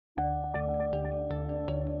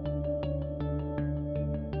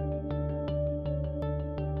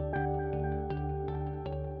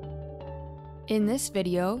In this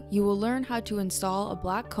video, you will learn how to install a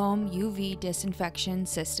BLACKCOMB UV disinfection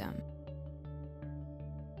system.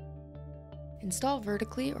 Install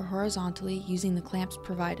vertically or horizontally using the clamps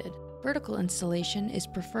provided. Vertical installation is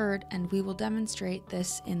preferred, and we will demonstrate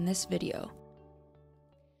this in this video.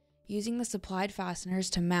 Using the supplied fasteners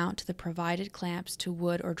to mount the provided clamps to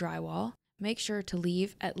wood or drywall, make sure to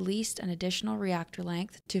leave at least an additional reactor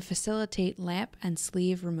length to facilitate lamp and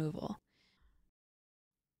sleeve removal.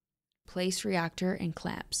 Place reactor in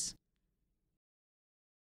clamps.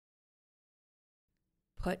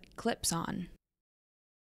 Put clips on.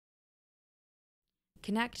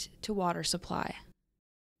 Connect to water supply.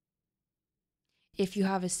 If you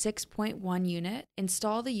have a 6.1 unit,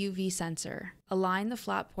 install the UV sensor. Align the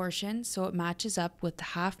flat portion so it matches up with the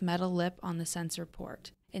half metal lip on the sensor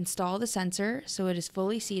port. Install the sensor so it is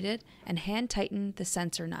fully seated and hand tighten the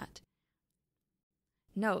sensor nut.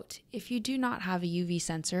 Note, if you do not have a UV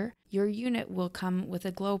sensor, your unit will come with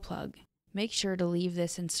a glow plug. Make sure to leave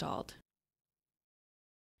this installed.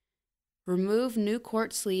 Remove new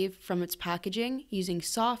quart sleeve from its packaging using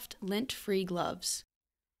soft, lint-free gloves.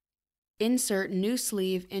 Insert new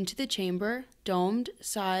sleeve into the chamber, domed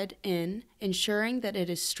side in, ensuring that it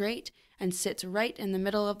is straight and sits right in the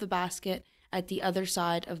middle of the basket at the other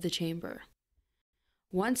side of the chamber.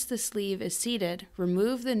 Once the sleeve is seated,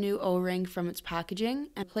 remove the new O-ring from its packaging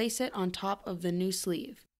and place it on top of the new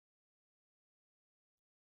sleeve.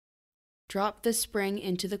 Drop the spring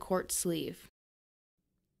into the quart sleeve.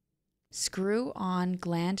 Screw on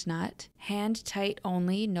gland nut, hand tight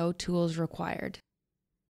only, no tools required.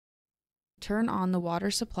 Turn on the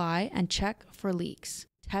water supply and check for leaks.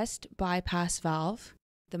 Test bypass valve.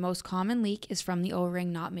 The most common leak is from the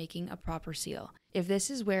O-ring not making a proper seal. If this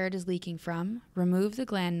is where it is leaking from, remove the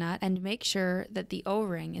gland nut and make sure that the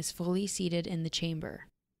O-ring is fully seated in the chamber.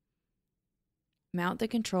 Mount the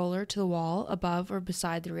controller to the wall above or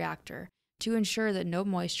beside the reactor to ensure that no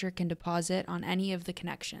moisture can deposit on any of the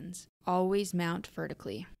connections. Always mount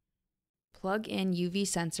vertically. Plug in UV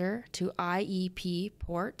sensor to IEP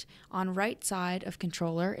port on right side of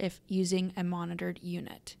controller if using a monitored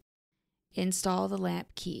unit. Install the lamp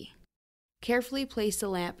key. Carefully place the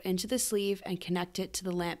lamp into the sleeve and connect it to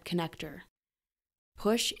the lamp connector.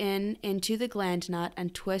 Push into the gland nut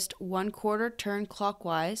and twist 1/4 turn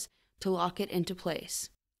clockwise to lock it into place.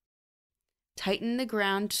 Tighten the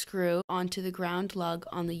ground screw onto the ground lug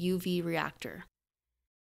on the UV reactor.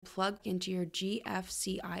 Plug into your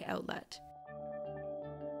GFCI outlet.